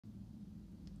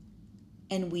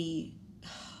And we,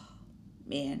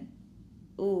 man,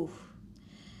 ooh,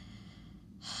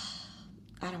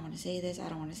 I don't want to say this. I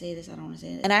don't want to say this. I don't want to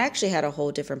say this. And I actually had a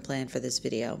whole different plan for this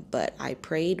video, but I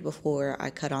prayed before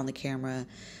I cut on the camera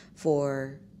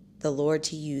for the Lord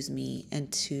to use me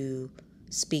and to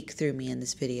speak through me in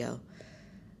this video.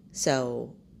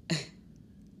 So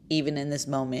even in this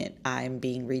moment, I'm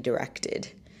being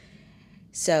redirected.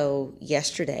 So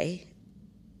yesterday,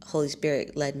 Holy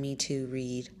Spirit led me to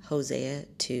read Hosea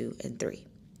 2 and 3.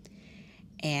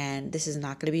 And this is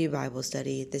not going to be a Bible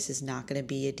study. This is not going to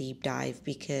be a deep dive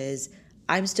because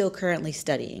I'm still currently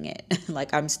studying it.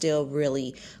 Like, I'm still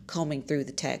really combing through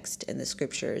the text and the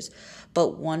scriptures.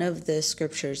 But one of the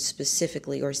scriptures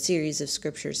specifically, or series of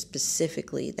scriptures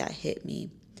specifically that hit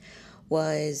me,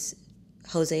 was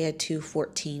Hosea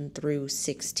 2:14 through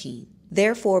 16.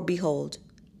 Therefore, behold,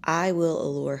 I will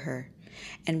allure her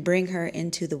and bring her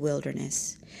into the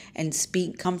wilderness and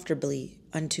speak comfortably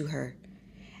unto her.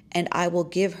 And I will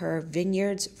give her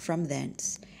vineyards from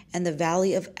thence, and the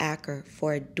valley of Achor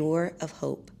for a door of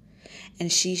hope.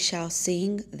 And she shall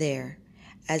sing there,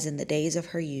 as in the days of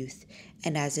her youth,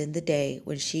 and as in the day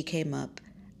when she came up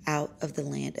out of the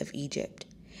land of Egypt.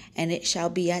 And it shall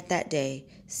be at that day,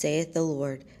 saith the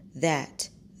Lord, that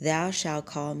thou shalt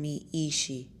call me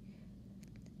Ishi,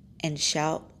 and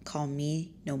shalt call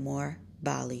me no more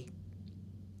Bali.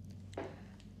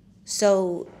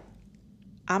 So,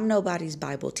 I'm nobody's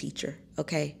Bible teacher,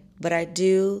 okay? But I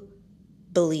do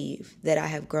believe that I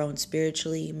have grown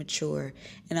spiritually mature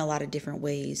in a lot of different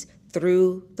ways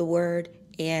through the word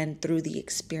and through the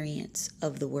experience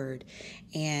of the word.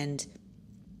 And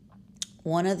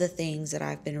one of the things that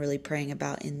I've been really praying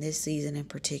about in this season in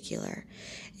particular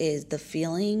is the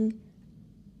feeling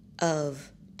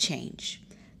of change,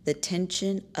 the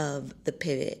tension of the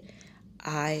pivot.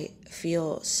 I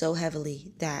feel so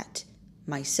heavily that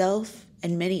myself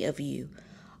and many of you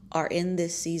are in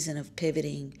this season of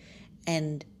pivoting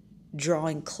and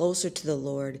drawing closer to the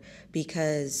Lord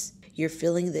because you're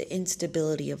feeling the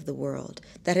instability of the world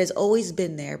that has always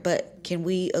been there. But can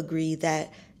we agree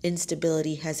that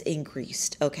instability has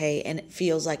increased, okay? And it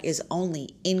feels like is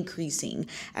only increasing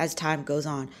as time goes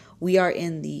on. We are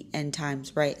in the end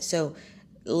times, right? So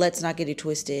let's not get it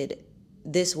twisted.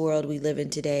 This world we live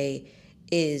in today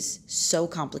is so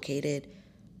complicated,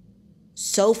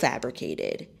 so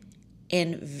fabricated,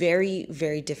 and very,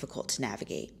 very difficult to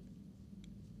navigate.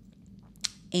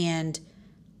 And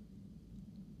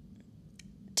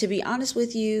to be honest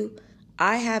with you,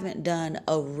 I haven't done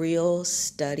a real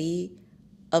study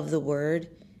of the word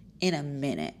in a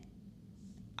minute.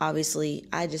 Obviously,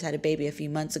 I just had a baby a few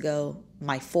months ago,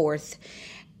 my fourth,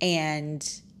 and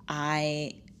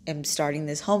I am starting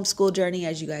this homeschool journey,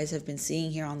 as you guys have been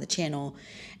seeing here on the channel,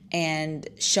 and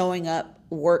showing up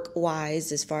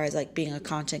work-wise as far as like being a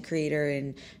content creator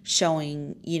and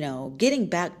showing, getting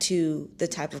back to the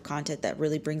type of content that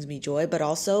really brings me joy, but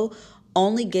also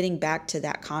only getting back to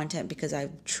that content because I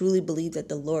truly believe that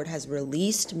the Lord has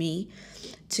released me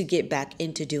to get back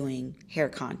into doing hair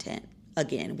content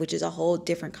again, which is a whole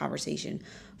different conversation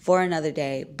for another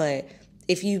day. But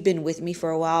if you've been with me for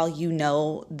a while, you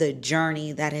know the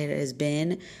journey that it has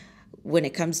been when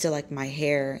it comes to like my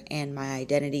hair and my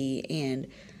identity. And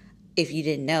if you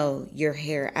didn't know, your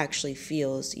hair actually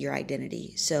feels your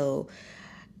identity. So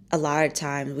a lot of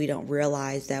times we don't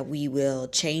realize that we will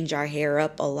change our hair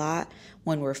up a lot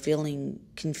when we're feeling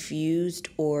confused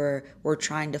or we're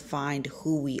trying to find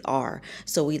who we are.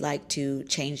 So we like to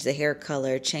change the hair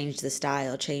color, change the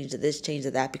style, change this, change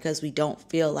that, because we don't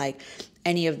feel like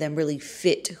any of them really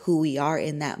fit who we are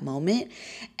in that moment.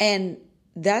 And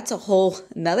that's a whole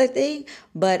another thing,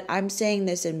 but I'm saying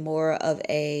this in more of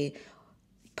a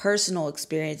personal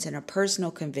experience and a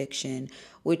personal conviction,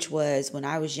 which was when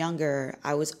I was younger,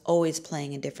 I was always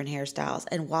playing in different hairstyles.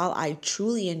 And while I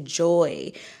truly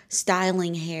enjoy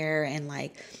styling hair and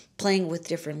like playing with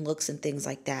different looks and things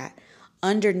like that,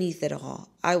 underneath it all,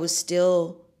 I was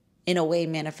still in a way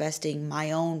manifesting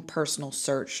my own personal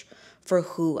search for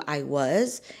who I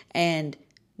was and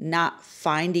not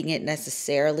finding it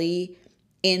necessarily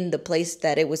in the place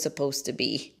that it was supposed to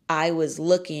be. I was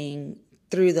looking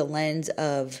through the lens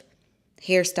of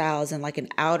hairstyles and like an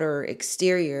outer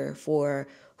exterior for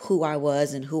who I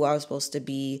was and who I was supposed to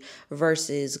be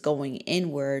versus going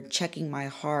inward, checking my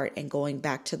heart and going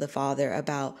back to the Father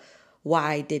about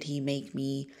why did he make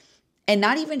me? And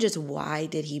not even just why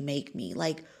did he make me?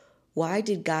 Like, why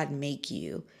did God make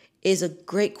you is a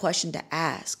great question to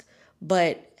ask.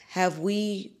 But have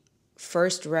we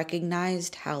first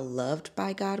recognized how loved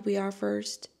by God we are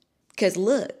first? Because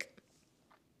look,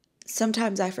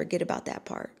 sometimes I forget about that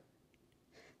part.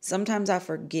 Sometimes I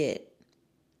forget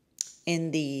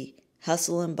in the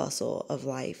hustle and bustle of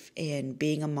life and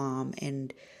being a mom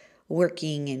and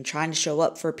working and trying to show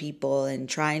up for people and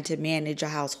trying to manage a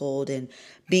household and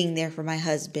being there for my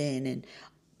husband and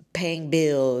paying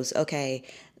bills, okay,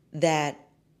 that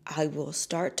I will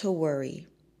start to worry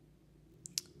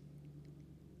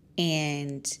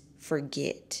and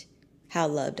forget how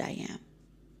loved I am.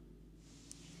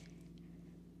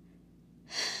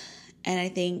 And I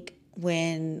think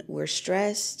when we're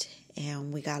stressed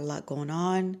and we got a lot going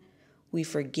on, we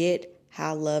forget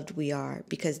how loved we are,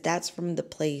 because that's from the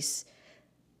place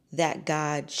that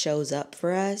God shows up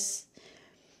for us.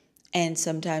 And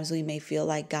sometimes we may feel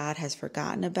like God has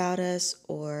forgotten about us,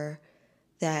 or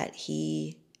that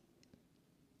he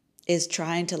is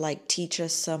trying to like teach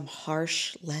us some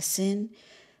harsh lesson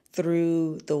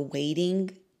through the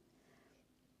waiting.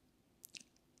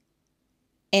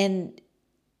 And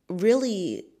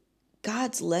really,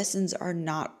 God's lessons are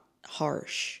not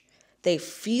harsh. They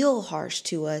feel harsh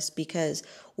to us because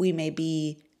we may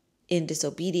be in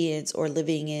disobedience or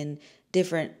living in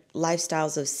different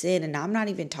lifestyles of sin. And I'm not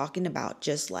even talking about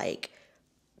just like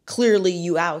clearly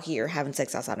you out here having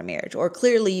sex outside of marriage, or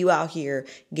clearly you out here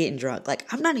getting drunk.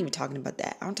 Like, I'm not even talking about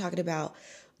that. I'm talking about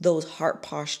those heart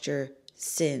posture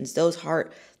sins, those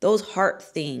heart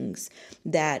things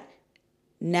that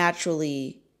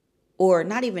naturally, or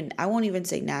not even, I won't even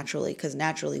say naturally, because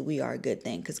naturally we are a good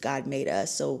thing because God made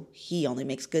us. So he only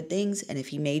makes good things. And if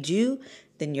he made you,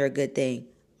 then you're a good thing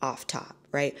off top,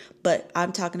 right? But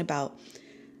I'm talking about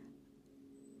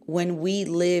when we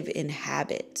live in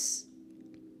habits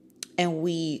and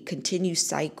we continue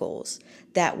cycles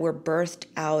that were birthed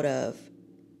out of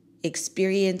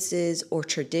experiences or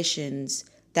traditions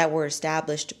that were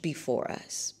established before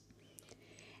us.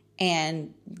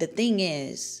 And the thing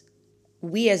is,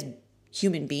 we as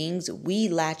human beings, we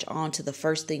latch on to the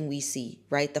first thing we see,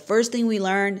 right? The first thing we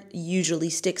learn usually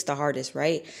sticks the hardest,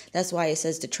 right? That's why it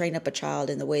says to train up a child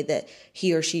in the way that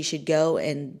he or she should go,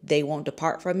 and they won't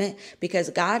depart from it, because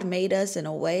God made us in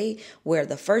a way where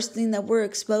the first thing that we're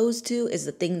exposed to is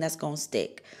the thing that's going to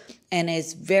stick. And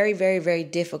it's very, very, very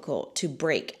difficult to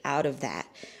break out of that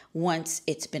once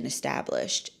it's been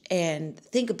established. And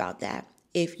think about that.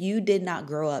 If you did not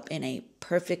grow up in a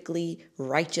perfectly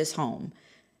righteous home,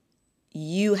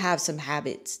 you have some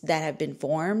habits that have been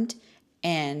formed,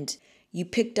 and you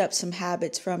picked up some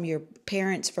habits from your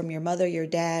parents, from your mother, your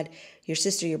dad, your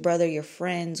sister, your brother, your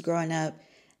friends growing up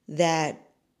that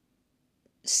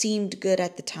seemed good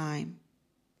at the time,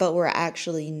 but were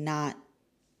actually not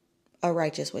a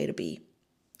righteous way to be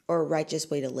or a righteous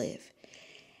way to live.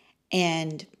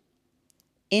 And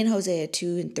in Hosea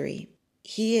 2:3,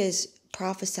 he is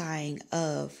prophesying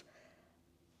of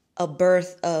a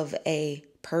birth of a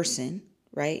person,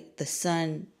 right? The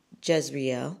son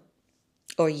Jezreel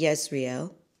or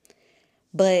Yezreel.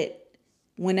 But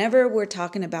whenever we're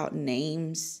talking about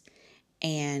names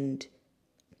and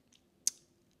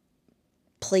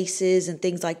places and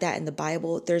things like that in the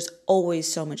Bible, there's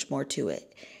always so much more to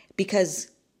it,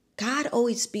 because God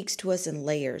always speaks to us in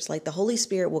layers. Like, the Holy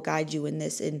Spirit will guide you in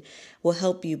this and will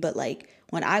help you. But like,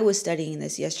 when I was studying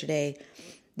this yesterday,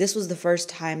 this was the first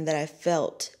time that I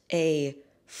felt a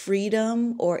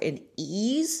freedom or an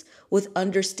ease with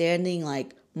understanding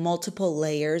like multiple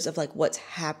layers of like what's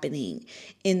happening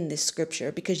in this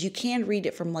scripture, because you can read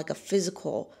it from like a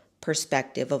physical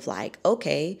perspective of like,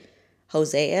 okay,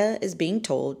 Hosea is being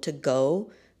told to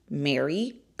go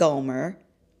marry Gomer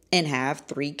and have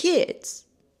 3 kids.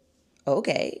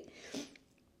 Okay.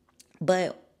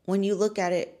 But when you look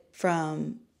at it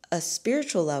from a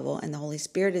spiritual level and the Holy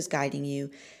Spirit is guiding you,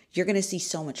 you're going to see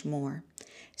so much more.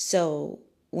 So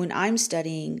when I'm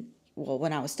studying, well,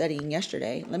 when I was studying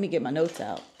yesterday, let me get my notes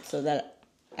out so that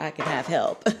I can have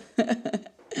help.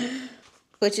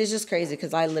 Which is just crazy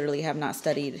because I literally have not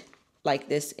studied like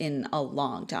this in a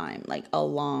long time, like a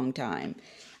long time.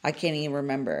 I can't even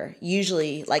remember.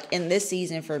 Usually, like in this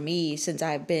season for me, since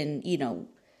I've been,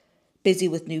 busy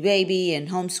with new baby and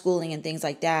homeschooling and things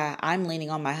like that, I'm leaning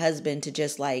on my husband to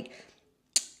just like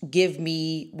give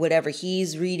me whatever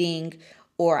he's reading,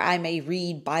 or I may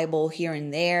read Bible here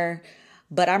and there,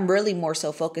 but I'm really more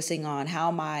so focusing on how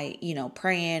am I,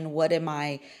 praying,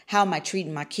 how am I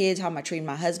treating my kids, how am I treating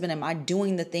my husband, am I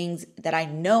doing the things that I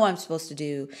know I'm supposed to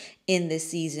do in this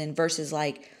season, versus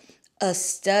like a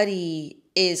study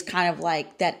is kind of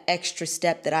like that extra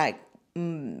step that I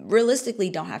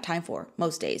realistically don't have time for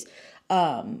most days.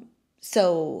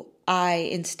 So I,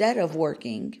 instead of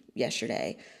working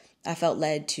yesterday, I felt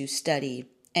led to study.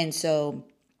 And so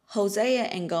Hosea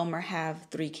and Gomer have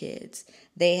 3 kids.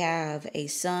 They have a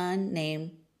son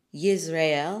named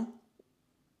Yisrael,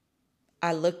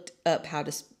 I looked up how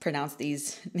to pronounce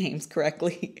these names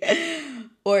correctly.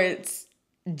 Or it's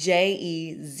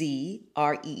Jezreel,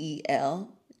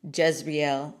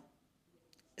 Jezreel.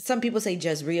 Some people say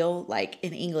Jezreel, like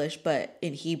in English, but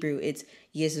in Hebrew it's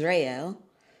Yisrael,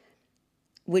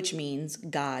 which means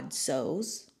God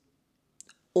sows,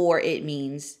 or it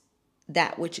means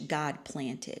that which God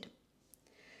planted.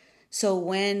 So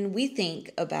when we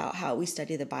think about how we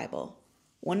study the Bible,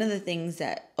 one of the things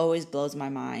that always blows my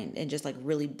mind and just like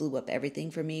really blew up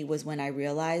everything for me was when I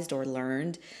realized or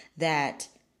learned that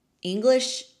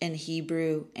English and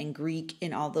Hebrew and Greek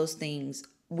and all those things,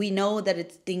 we know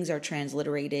that things are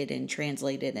transliterated and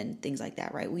translated and things like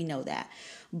that, right? We know that.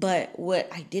 But what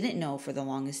I didn't know for the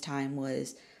longest time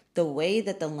was the way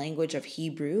that the language of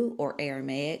Hebrew or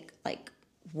Aramaic, like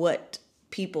what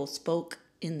people spoke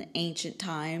in the ancient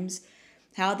times,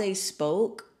 how they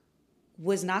spoke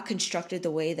was not constructed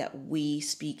the way that we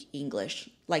speak English,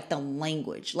 like the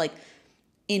language. Like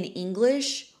in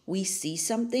English, we see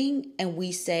something and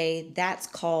we say that's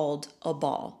called a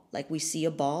ball. Like we see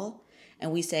a ball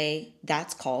and we say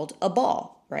that's called a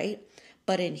ball, right?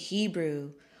 But in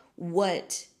Hebrew,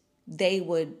 what they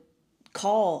would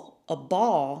call a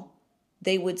ball,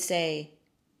 they would say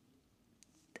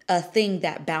a thing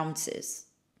that bounces.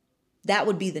 That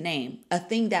would be the name. A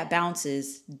thing that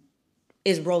bounces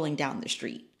is rolling down the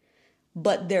street.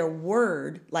 But their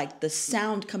word, like the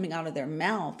sound coming out of their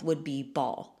mouth, would be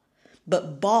ball.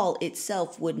 But ball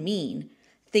itself would mean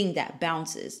thing that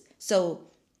bounces. So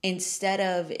instead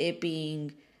of it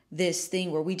being this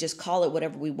thing where we just call it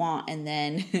whatever we want and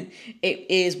then it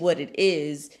is what it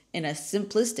is in a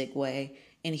simplistic way,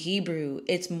 in Hebrew,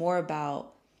 it's more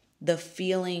about the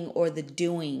feeling or the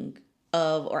doing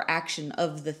of or action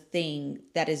of the thing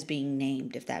that is being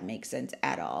named, if that makes sense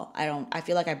at all. I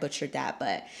feel like I butchered that,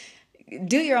 but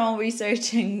do your own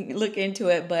research and look into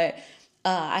it. But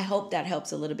I hope that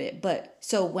helps a little bit. But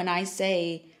so when I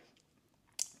say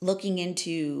looking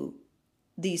into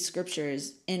these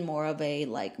scriptures in more of a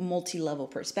like multi-level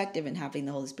perspective and having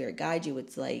the Holy Spirit guide you,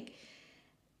 it's like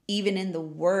even in the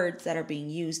words that are being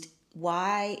used,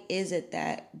 why is it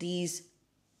that these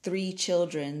three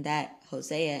children that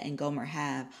Hosea and Gomer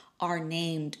have are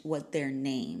named what they're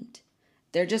named?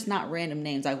 They're just not random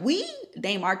names. Like we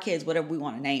name our kids whatever we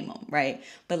want to name them, right?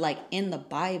 But like in the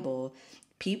Bible,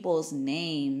 people's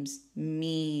names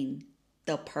mean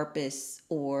the purpose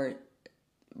or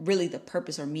really the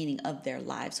purpose or meaning of their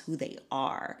lives, who they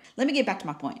are. Let me get back to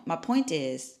my point. My point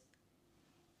is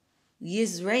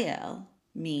Yisrael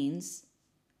means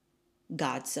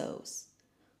God sows.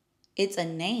 It's a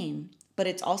name, but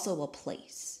it's also a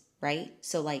place, right?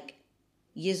 So like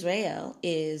Yisrael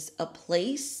is a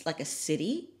place, like a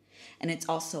city, and it's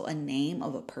also a name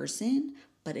of a person,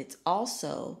 but it's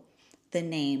also the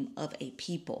name of a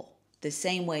people. The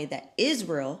same way that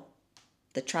Israel,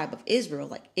 the tribe of Israel,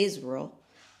 like Israel,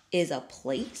 is a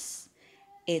place,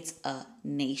 it's a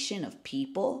nation of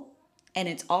people, and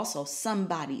it's also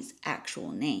somebody's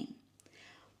actual name.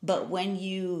 But when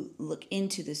you look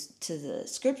into this to the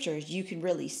scriptures, you can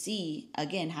really see,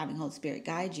 again, having Holy Spirit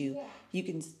guide you, you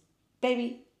can,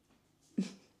 baby,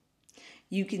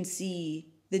 you can see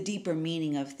the deeper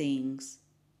meaning of things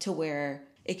to where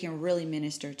it can really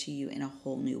minister to you in a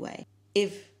whole new way.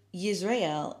 If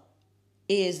Yisrael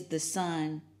is the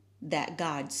son that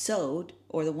God sowed,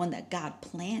 or the one that God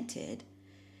planted,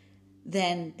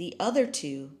 then the other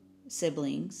two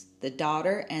siblings, the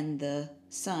daughter and the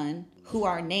son, who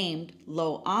are named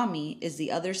Lo Ami, is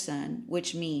the other son,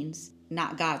 which means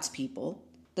not God's people.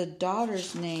 The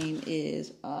daughter's name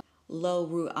is Lo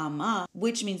Ru'amah,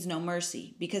 which means no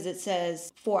mercy, because it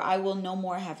says, "For I will no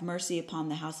more have mercy upon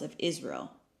the house of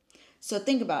Israel." So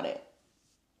think about it.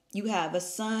 You have a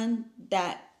son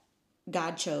that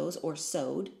God chose or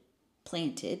sowed,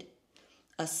 planted,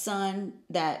 a son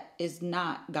that is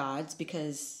not God's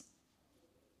because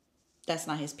that's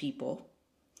not his people.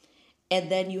 And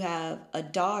then you have a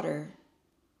daughter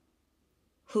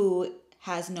who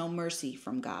has no mercy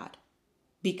from God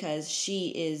because she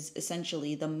is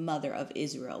essentially the mother of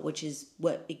Israel, which is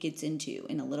what it gets into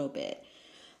in a little bit.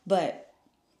 But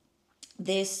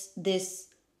these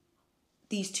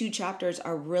two chapters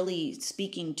are really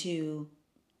speaking to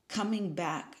coming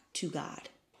back to God.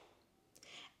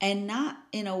 And not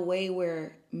in a way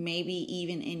where maybe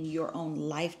even in your own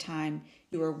lifetime,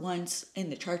 you were once in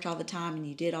the church all the time and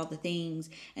you did all the things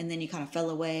and then you kind of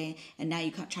fell away and now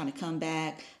you're trying to come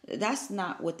back. That's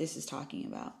not what this is talking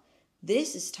about.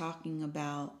 This is talking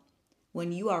about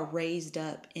when you are raised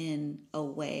up in a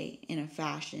way, in a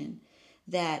fashion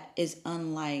that is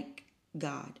unlike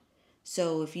God.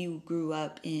 So if you grew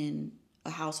up in a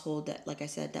household that, like I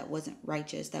said, that wasn't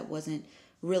righteous, that wasn't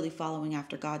really following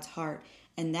after God's heart.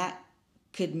 And that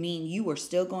could mean you were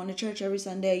still going to church every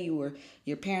Sunday.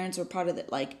 Your parents were part of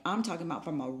it. Like, I'm talking about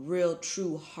from a real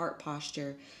true heart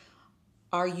posture.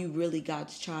 Are you really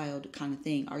God's child kind of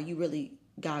thing? Are you really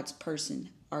God's person?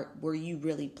 Were you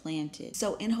really planted?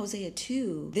 So in Hosea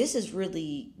 2, this is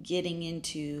really getting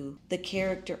into the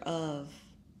character of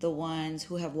the ones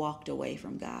who have walked away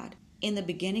from God. In the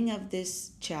beginning of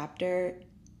this chapter,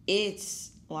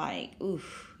 it's like,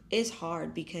 oof, it's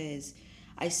hard because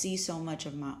I see so much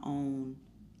of my own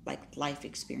like life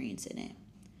experience in it.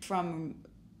 From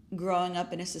growing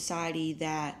up in a society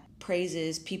that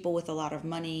praises people with a lot of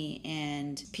money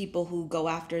and people who go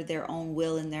after their own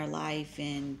will in their life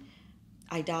and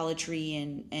idolatry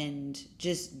and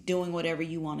just doing whatever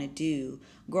you want to do.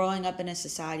 Growing up in a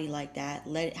society like that,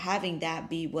 having that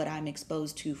be what I'm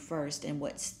exposed to first and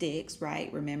what sticks,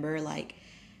 right? Remember, like,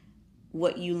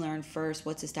 what you learn first,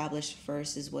 what's established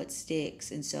first is what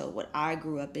sticks. And so what I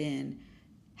grew up in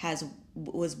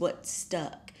was what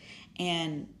stuck.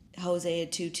 And Hosea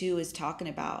 2:2 is talking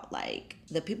about, like,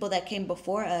 the people that came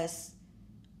before us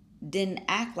didn't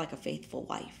act like a faithful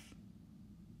wife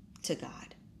to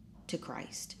God, to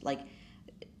Christ. Like,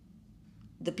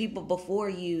 the people before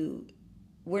you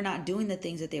were not doing the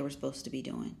things that they were supposed to be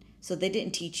doing. So they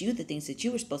didn't teach you the things that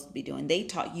you were supposed to be doing. They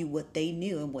taught you what they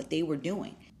knew and what they were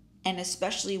doing. And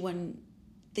especially when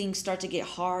things start to get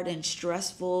hard and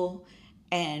stressful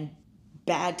and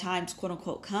bad times, quote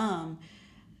unquote, come,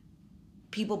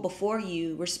 people before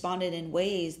you responded in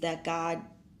ways that God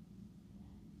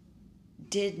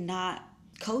did not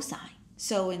co-sign.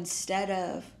 So instead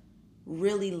of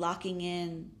really locking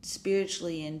in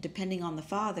spiritually and depending on the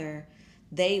Father,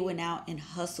 they went out and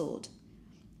hustled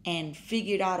and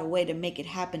figured out a way to make it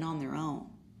happen on their own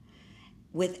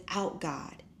without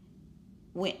God.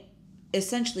 Went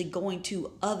essentially going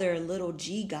to other little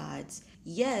g gods.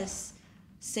 Yes,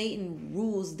 Satan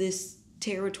rules this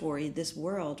territory, this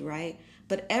world, right?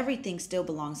 But everything still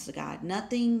belongs to God.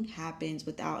 Nothing happens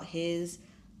without his,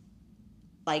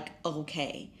 like,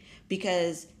 okay.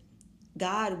 Because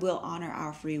God will honor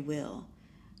our free will.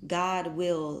 God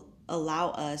will allow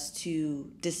us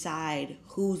to decide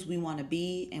whose we want to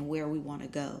be and where we want to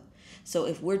go. So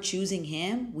if we're choosing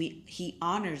him, he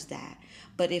honors that.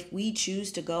 But if we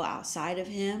choose to go outside of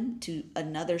him to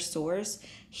another source,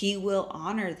 he will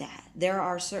honor that. There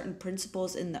are certain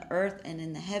principles in the earth and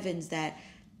in the heavens that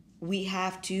we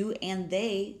have to, and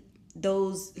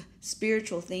those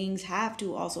spiritual things have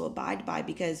to also abide by,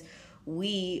 because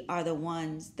we are the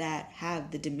ones that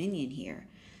have the dominion here.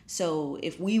 So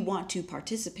if we want to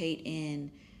participate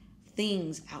in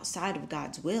things outside of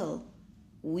God's will,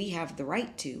 we have the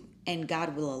right to, and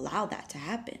God will allow that to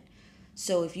happen.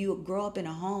 So if you grow up in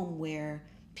a home where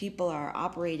people are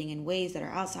operating in ways that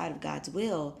are outside of God's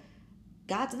will,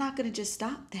 God's not going to just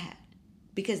stop that,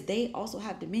 because they also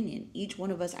have dominion. Each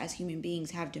one of us as human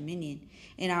beings have dominion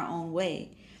in our own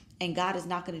way. And God is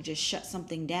not going to just shut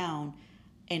something down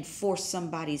and force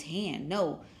somebody's hand.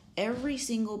 No, every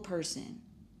single person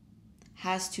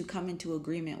has to come into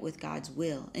agreement with God's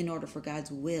will in order for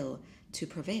God's will to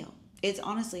prevail. It's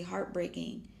honestly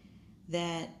heartbreaking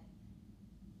that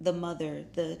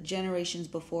the generations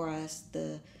before us,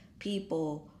 the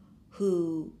people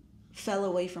who fell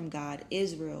away from God,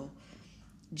 Israel,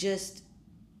 just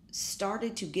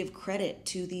started to give credit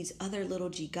to these other little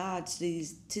g gods,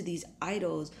 to these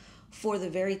idols, for the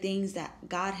very things that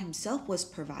God himself was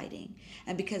providing.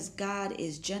 And because God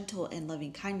is gentle and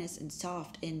loving kindness and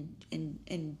soft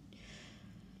and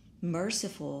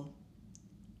merciful,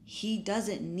 he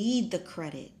doesn't need the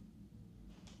credit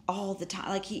all the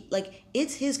time. Like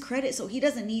it's his credit, so he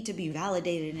doesn't need to be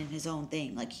validated in his own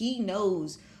thing. Like, he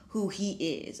knows who he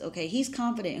is, okay? He's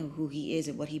confident in who he is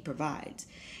and what he provides.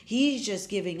 He's just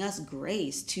giving us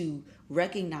grace to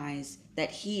recognize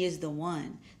that he is the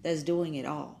one that's doing it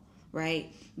all,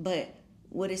 right? But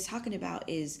what it's talking about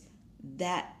is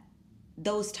that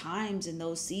those times and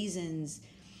those seasons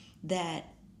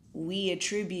that we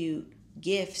attribute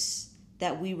gifts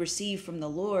that we receive from the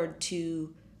Lord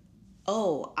to,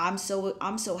 oh, I'm so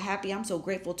happy, I'm so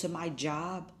grateful to my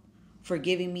job for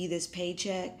giving me this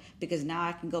paycheck because now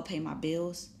I can go pay my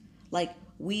bills. Like,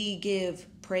 we give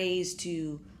praise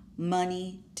to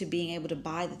money, to being able to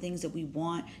buy the things that we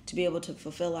want, to be able to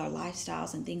fulfill our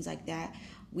lifestyles and things like that.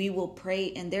 We will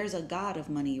pray, and there's a God of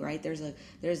money, right? There's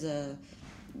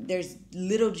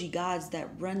little g gods that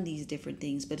run these different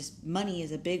things, but money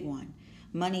is a big one.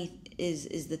 Money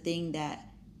is the thing that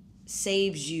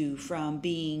saves you from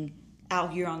being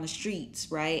out here on the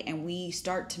streets, right? And we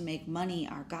start to make money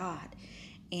our God.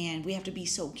 And we have to be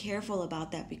so careful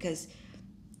about that, because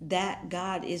that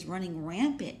God is running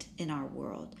rampant in our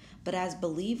world. But as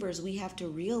believers, we have to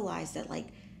realize that, like,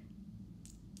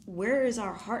 where is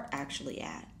our heart actually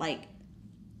at? Like,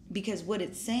 because what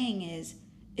it's saying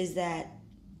is that,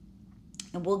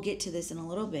 and we'll get to this in a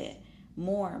little bit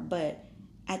more, but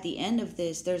at the end of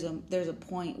this, there's a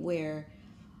point where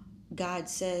God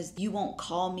says, you won't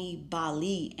call me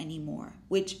Baali anymore,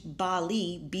 which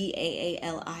Baali,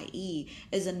 Baalie,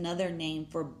 is another name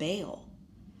for Baal.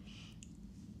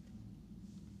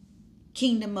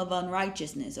 Kingdom of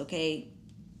unrighteousness, okay?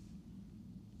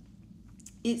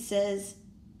 It says,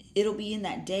 it'll be in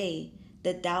that day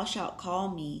that thou shalt call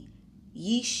me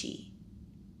Yishi.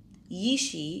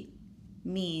 Yishi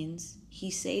means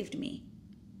he saved me.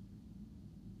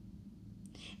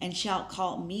 And shalt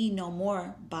call me no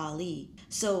more Baali.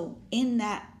 So in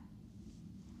that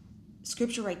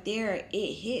scripture right there,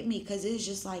 it hit me, because it's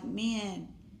just like, man,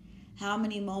 how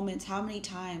many moments, how many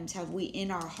times have we in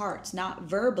our hearts, not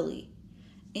verbally,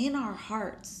 in our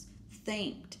hearts,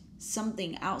 thanked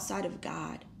something outside of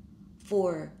God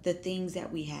for the things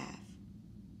that we have,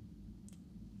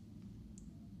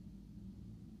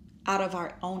 out of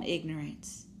our own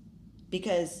ignorance?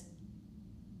 Because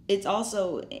it's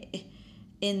also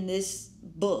in this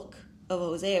book of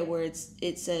Hosea where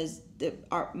it says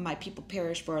that my people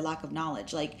perish for a lack of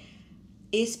knowledge. Like,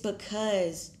 it's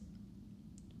because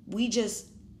we just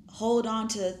hold on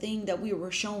to the thing that we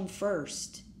were shown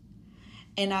first.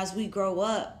 And as we grow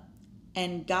up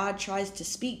and God tries to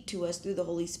speak to us through the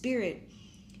Holy Spirit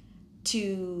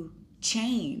to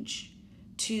change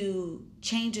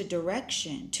a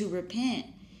direction, to repent,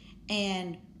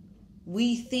 and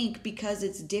we think because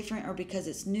it's different, or because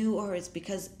it's new, or it's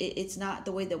because it's not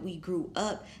the way that we grew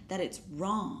up, that it's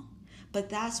wrong. But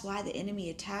that's why the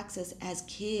enemy attacks us as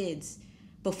kids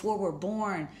before we're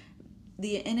born.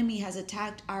 The enemy has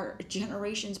attacked our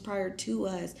generations prior to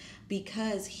us,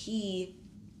 because he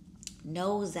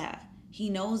knows that. He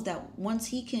knows that once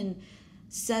he can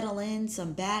settle in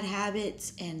some bad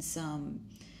habits and some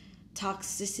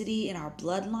toxicity in our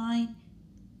bloodline,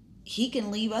 he can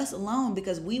leave us alone,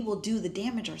 because we will do the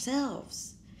damage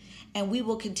ourselves. And we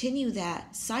will continue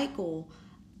that cycle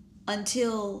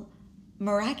until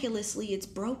miraculously it's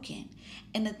broken.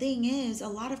 And the thing is, a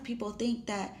lot of people think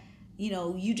that,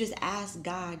 you just ask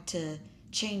God to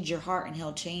change your heart and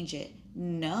he'll change it.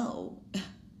 No.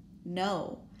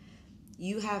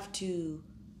 You have to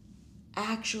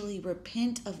actually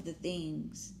repent of the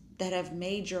things that have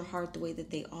made your heart the way that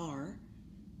they are,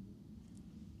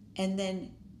 and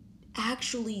then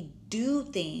actually do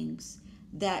things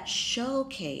that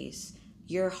showcase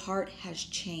your heart has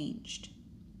changed.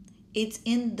 It's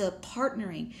in the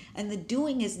partnering, and the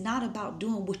doing is not about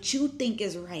doing what you think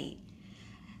is right.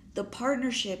 The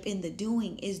partnership in the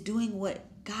doing is doing what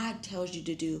God tells you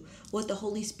to do, what the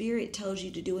Holy Spirit tells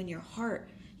you to do in your heart.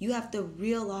 You have to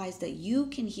realize that you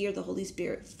can hear the Holy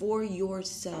Spirit for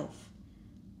yourself.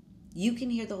 You can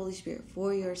hear the Holy Spirit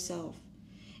for yourself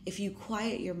if you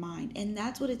quiet your mind. And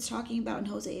that's what it's talking about in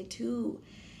Hosea 2.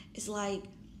 It's like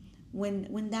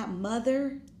when that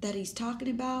mother that he's talking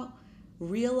about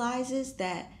realizes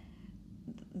that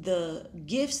the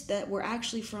gifts that were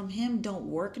actually from him don't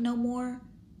work no more,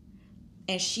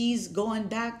 and she's going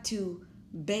back to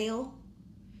Baal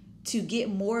to get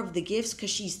more of the gifts,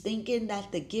 because she's thinking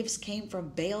that the gifts came from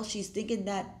Baal. She's thinking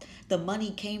that the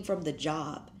money came from the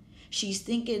job. She's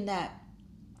thinking that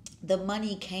the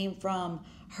money came from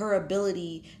her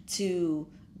ability to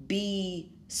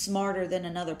be smarter than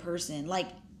another person. Like,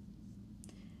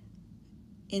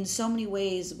 in so many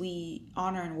ways, we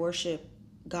honor and worship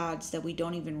gods that we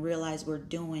don't even realize we're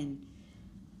doing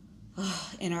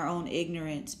in our own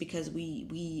ignorance, because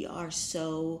we are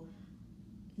so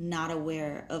not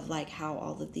aware of like how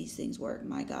all of these things work.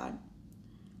 My God.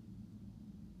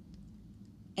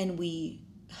 And we,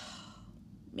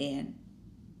 man,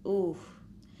 ooh,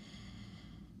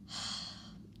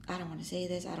 I don't want to say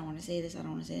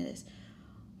this.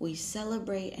 We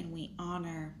celebrate and we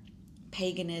honor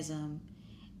paganism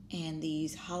and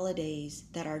these holidays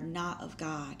that are not of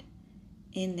God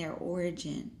in their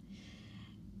origin.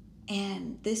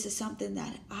 And this is something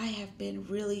that I have been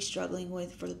really struggling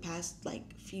with for the past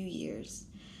few years.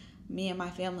 Me and my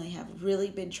family have really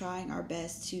been trying our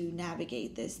best to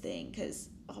navigate this thing, because,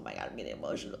 oh my God, I'm getting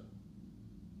emotional.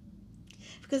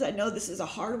 Because I know this is a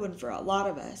hard one for a lot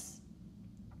of us,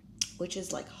 which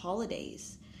is like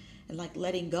holidays and like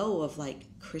letting go of like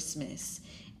Christmas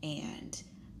and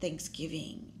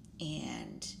Thanksgiving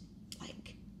and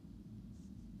like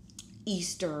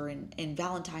Easter and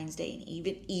Valentine's Day and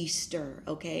even Easter,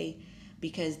 okay?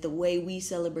 because the way we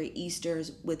celebrate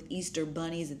Easter's with Easter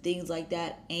bunnies and things like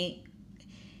that ain't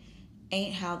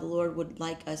how the Lord would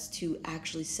like us to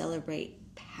actually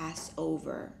celebrate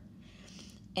Passover.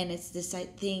 And it's this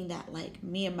thing that like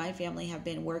me and my family have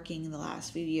been working in the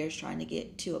last few years trying to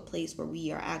get to a place where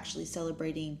we are actually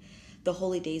celebrating the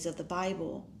holy days of the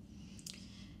Bible.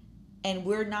 And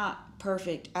we're not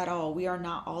perfect at all. We are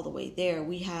not all the way there.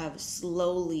 We have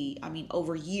slowly,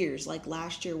 over years, like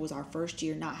last year was our first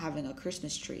year not having a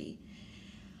Christmas tree,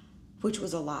 which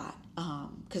was a lot.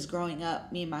 Because growing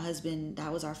up, me and my husband,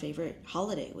 that was our favorite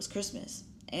holiday, was Christmas.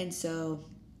 And so,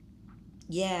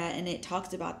 yeah, and it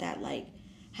talks about that, like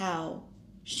how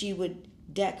she would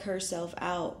deck herself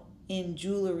out in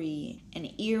jewelry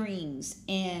and earrings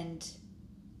and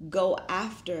go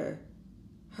after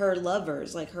her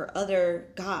lovers, like her other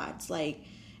gods, like,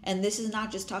 and this is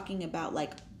not just talking about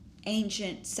like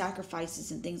ancient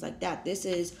sacrifices and things like that. This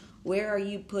is, where are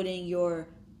you putting your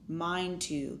mind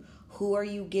to? Who are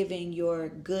you giving your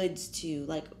goods to?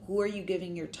 Like, who are you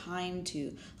giving your time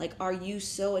to? Like, are you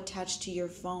so attached to your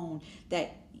phone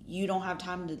that you don't have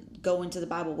time to go into the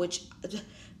Bible? Which,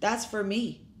 that's for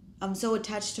me. I'm so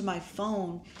attached to my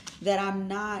phone that I'm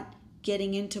not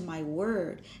getting into my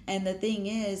word. And the thing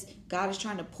is, God is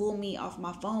trying to pull me off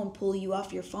my phone, pull you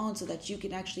off your phone so that you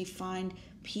can actually find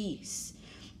peace.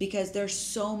 Because there's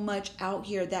so much out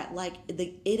here that like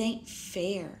it ain't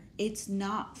fair. It's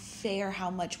not fair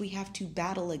how much we have to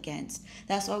battle against.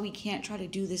 That's why we can't try to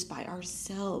do this by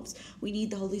ourselves. We need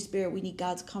the Holy Spirit. We need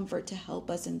God's comfort to help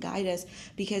us and guide us,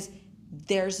 because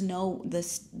there's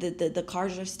the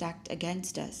cards are stacked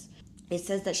against us. It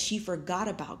says that she forgot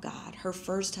about God, her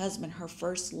first husband, her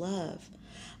first love.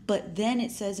 But then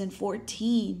it says in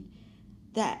 14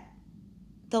 that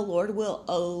the Lord will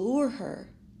allure her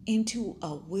into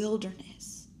a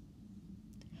wilderness.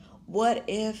 What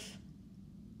if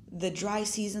the dry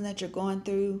season that you're going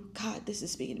through, God, this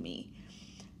is speaking to me,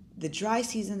 the dry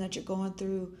season that you're going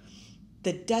through,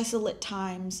 the desolate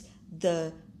times,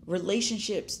 the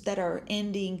relationships that are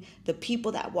ending, the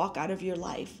people that walk out of your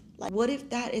life, like, what if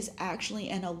that is actually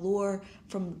an allure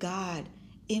from God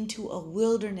into a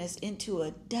wilderness, into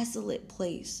a desolate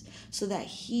place, so that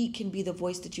He can be the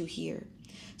voice that you hear,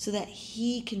 so that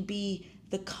He can be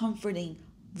the comforting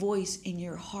voice in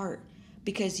your heart,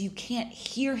 because you can't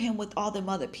hear Him with all them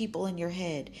other people in your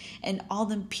head and all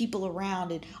them people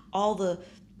around and all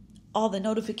the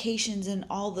notifications and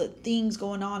all the things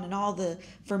going on and all the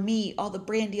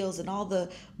brand deals and all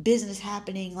the business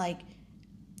happening. Like,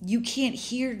 you can't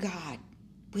hear God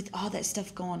with all that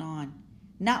stuff going on.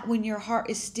 Not when your heart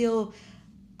is still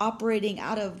operating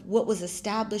out of what was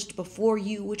established before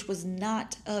you, which was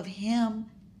not of Him.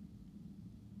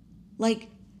 Like,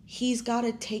 He's got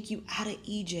to take you out of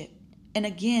Egypt. And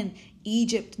again,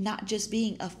 Egypt not just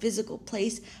being a physical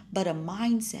place, but a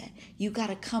mindset. You got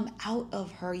to come out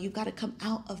of her. You got to come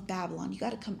out of Babylon. You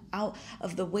got to come out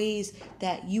of the ways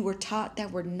that you were taught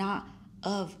that were not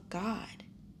of God.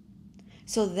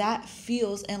 So that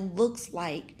feels and looks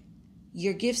like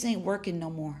your gifts ain't working no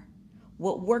more.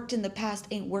 What worked in the past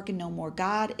ain't working no more.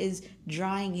 God is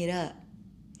drying it up.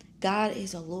 God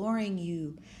is alluring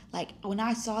you. Like, when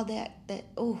I saw that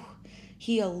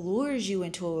He allures you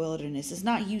into a wilderness. It's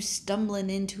not you stumbling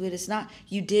into it. It's not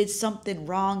you did something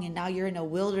wrong and now you're in a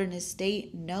wilderness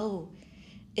state. No,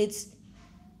 it's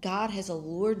God has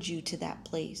allured you to that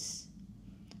place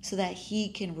so that He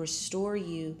can restore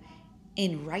you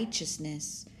in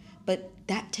righteousness. But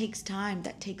that takes time.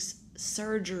 That takes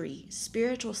surgery,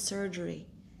 spiritual surgery,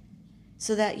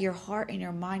 so that your heart and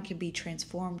your mind can be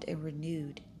transformed and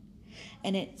renewed.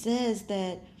 And it says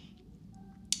that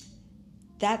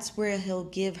that's where He'll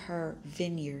give her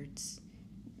vineyards.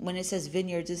 When it says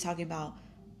vineyards, it's talking about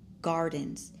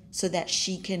gardens, so that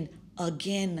she can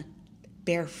again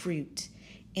bear fruit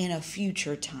in a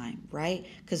future time, right?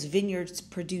 Because vineyards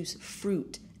produce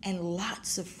fruit, and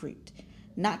lots of fruit.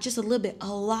 Not just a little bit, a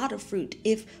lot of fruit,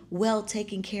 if well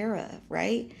taken care of,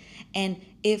 right? And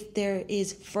if there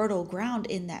is fertile ground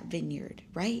in that vineyard,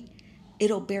 right?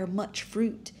 It'll bear much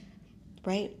fruit,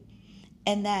 right?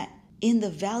 And that in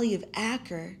the valley of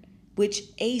Achor, which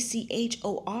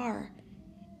Achor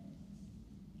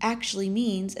actually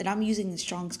means, and I'm using the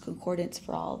Strong's Concordance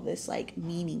for all of this like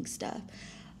meaning stuff,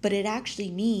 but it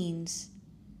actually means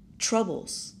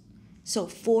troubles. So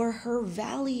for her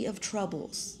valley of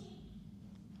troubles,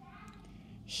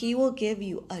 He will give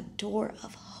you a door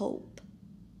of hope.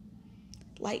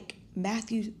 Like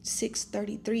Matthew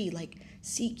 6:33, like,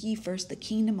 seek ye first the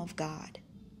kingdom of God,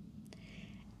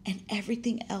 and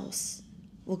everything else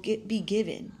will be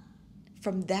given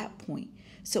from that point.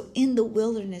 So in the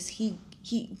wilderness, he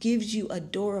He gives you a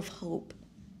door of hope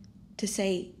to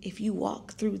say, if you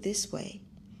walk through this way,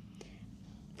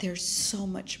 there's so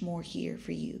much more here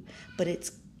for you, but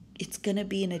it's going to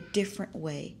be in a different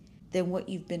way than what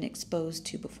you've been exposed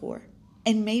to before.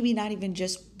 And maybe not even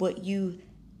just what you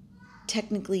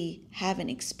technically haven't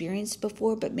experienced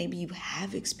before, but maybe you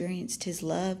have experienced his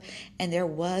love, and there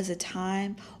was a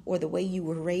time, or the way you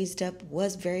were raised up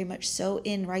was very much so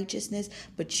in righteousness,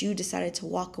 but you decided to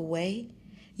walk away.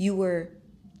 You were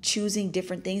choosing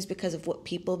different things because of what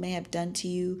people may have done to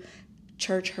you,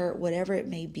 church hurt, whatever it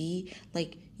may be.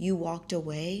 Like, you walked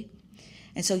away,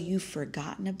 and so you've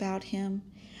forgotten about him.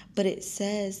 But it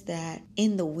says that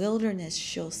in the wilderness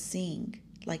she'll sing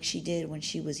like she did when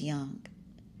she was young.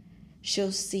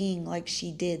 She'll sing like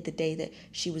she did the day that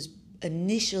she was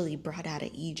initially brought out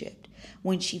of Egypt,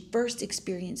 when she first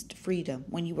experienced freedom,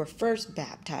 when you were first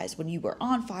baptized, when you were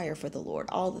on fire for the Lord,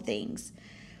 all the things.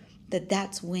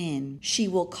 That's when she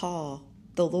will call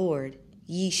the Lord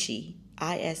Yishi,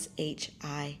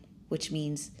 I-S-H-I, which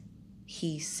means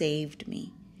he saved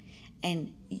me.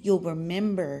 And you'll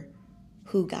remember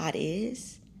who God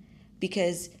is,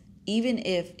 because even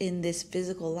if in this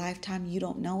physical lifetime you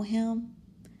don't know him,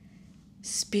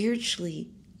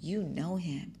 spiritually you know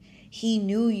him. He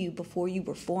knew you before you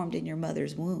were formed in your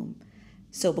mother's womb.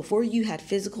 So before you had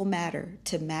physical matter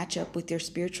to match up with your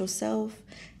spiritual self,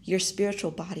 your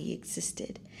spiritual body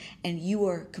existed, and you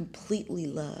were completely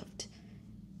loved,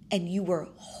 and you were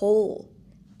whole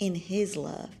in his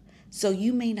love. So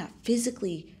you may not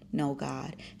physically know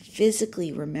God,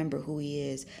 physically remember who he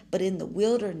is, but in the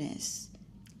wilderness,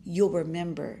 you'll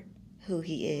remember who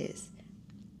he is.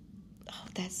 Oh,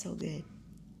 that's so good.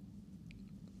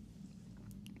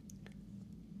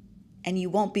 And you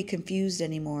won't be confused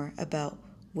anymore about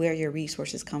where your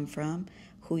resources come from,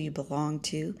 who you belong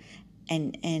to.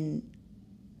 And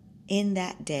in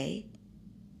that day,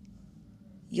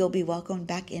 you'll be welcomed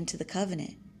back into the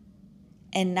covenant.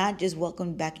 And not just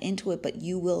welcomed back into it, but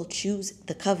you will choose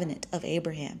the covenant of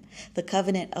Abraham, the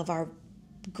covenant of our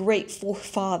great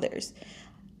forefathers,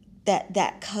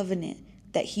 that covenant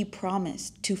that he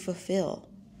promised to fulfill.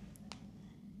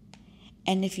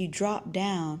 And if you drop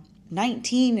down,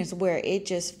 19 is where it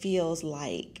just feels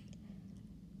like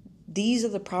these are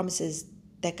the promises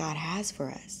that God has for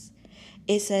us.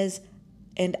 It says,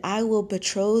 and I will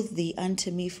betroth thee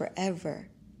unto me forever.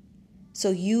 So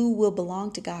you will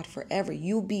belong to God forever.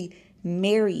 You'll be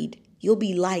married. You'll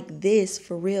be like this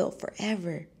for real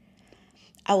forever.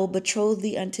 I will betroth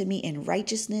thee unto me in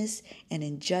righteousness and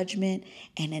in judgment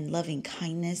and in loving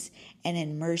kindness and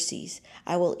in mercies.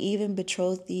 I will even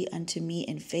betroth thee unto me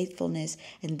in faithfulness,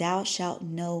 and thou shalt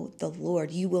know the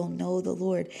Lord. You will know the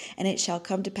Lord. And it shall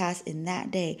come to pass in that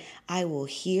day, I will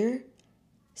hear,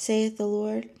 saith the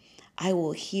Lord, I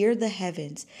will hear the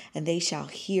heavens, and they shall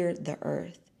hear the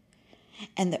earth.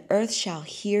 And the earth shall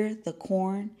hear the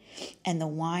corn and the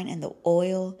wine and the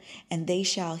oil, and they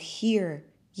shall hear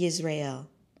Yisrael,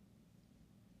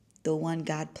 the one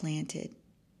God planted.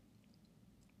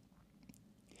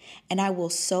 And I will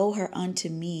sow her unto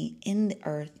me in the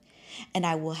earth, and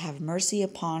I will have mercy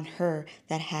upon her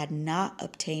that had not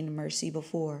obtained mercy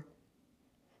before.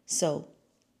 So,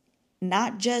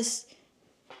 not just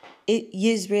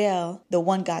Yisrael, the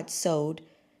one God sowed,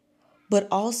 but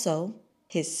also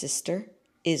his sister,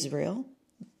 Israel,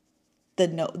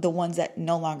 the ones that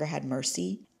no longer had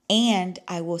mercy. And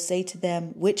I will say to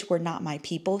them, which were not my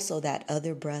people, so that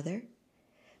other brother.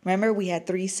 Remember, we had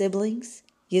 3 siblings,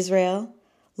 Yisrael,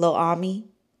 Lo Ami,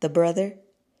 the brother,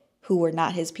 who were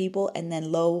not his people, and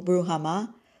then Lo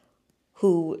Ruhamah,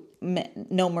 who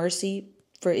no mercy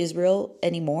for Israel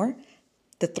anymore.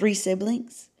 The 3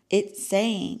 siblings. It's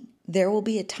saying there will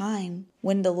be a time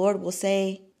when the Lord will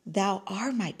say, thou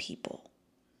art my people.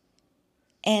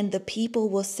 And the people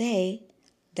will say,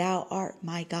 thou art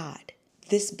my God.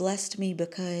 This blessed me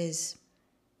because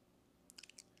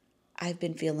I've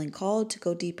been feeling called to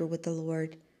go deeper with the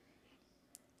Lord.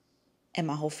 And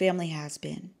my whole family has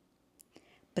been.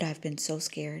 But I've been so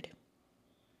scared.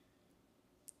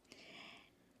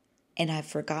 And I've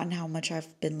forgotten how much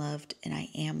I've been loved, and I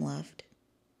am loved.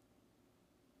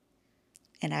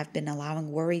 And I've been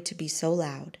allowing worry to be so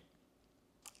loud.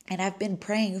 And I've been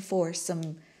praying for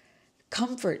some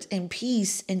comfort and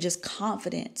peace and just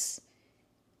confidence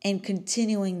and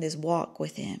continuing this walk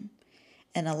with him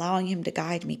and allowing him to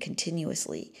guide me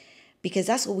continuously, because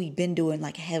that's what we've been doing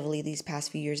like heavily these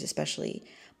past few years especially,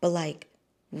 but like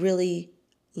really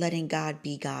letting God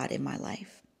be God in my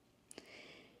life.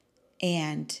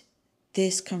 And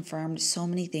this confirmed so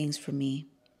many things for me,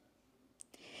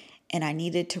 and I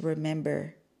needed to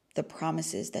remember the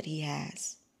promises that he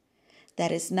has,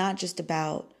 that it's not just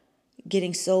about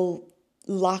getting so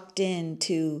locked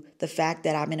into the fact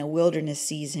that I'm in a wilderness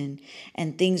season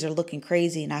and things are looking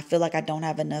crazy and I feel like I don't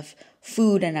have enough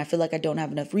food and I feel like I don't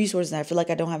have enough resources and I feel like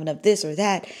I don't have enough this or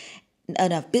that,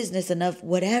 enough business, enough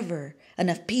whatever,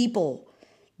 enough people,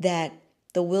 that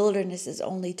the wilderness is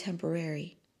only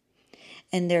temporary.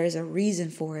 And there is a reason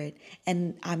for it.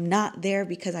 And I'm not there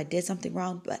because I did something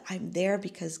wrong, but I'm there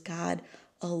because God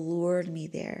allured me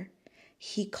there.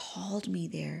 He called me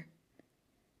there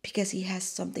because He has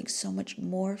something so much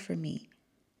more for me.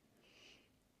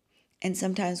 And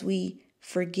sometimes we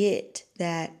forget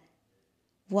that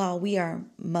while we are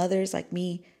mothers like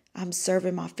me, I'm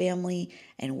serving my family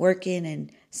and working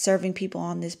and serving people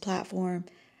on this platform.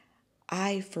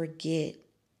 I forget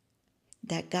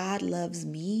that God loves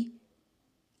me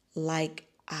like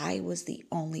I was the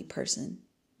only person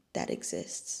that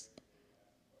exists.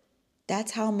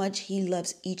 That's how much He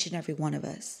loves each and every one of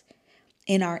us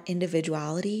in our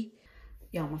individuality.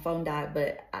 Y'all, my phone died,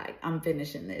 but I'm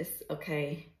finishing this,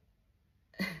 okay?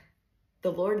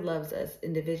 The Lord loves us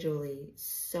individually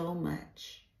so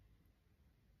much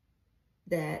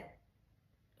that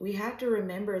we have to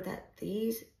remember that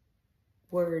these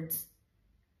words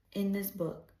in this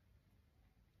book,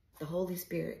 the Holy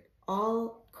Spirit,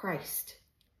 all Christ,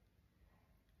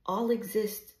 all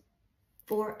exist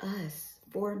for us,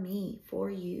 for me, for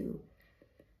you.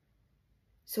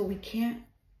 So we can't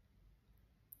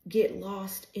get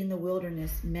lost in the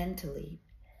wilderness mentally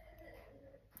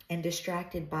and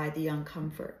distracted by the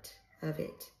uncomfort of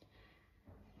it.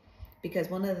 Because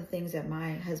one of the things that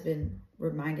my husband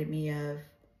reminded me of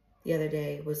the other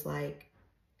day was like,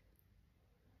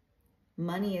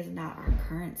 money is not our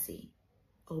currency.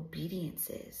 Obedience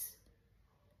is.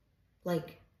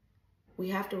 Like, we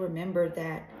have to remember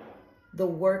that the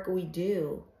work we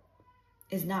do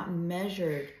is not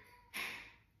measured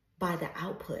by the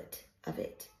output of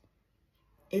it.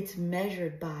 It's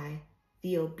measured by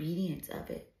the obedience of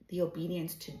it, the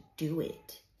obedience to do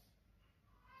it.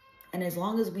 And as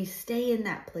long as we stay in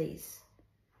that place,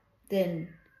 then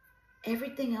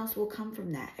everything else will come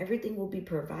from that. Everything will be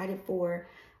provided for.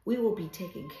 We will be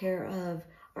taken care of.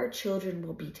 Our children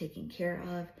will be taken care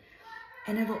of.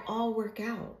 And it'll all work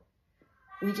out.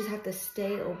 We just have to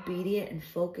stay obedient and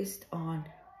focused on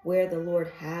where the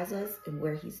Lord has us and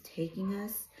where He's taking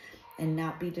us, and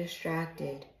not be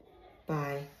distracted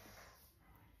by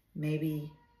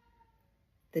maybe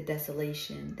the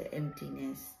desolation, the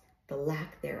emptiness, the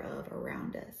lack thereof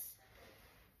around us.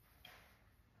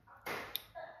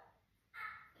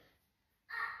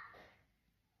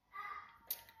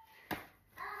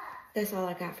 That's all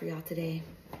I got for y'all today.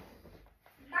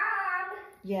 Mom!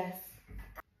 Yes.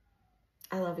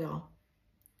 I love y'all.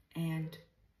 And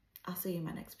I'll see you in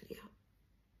my next video.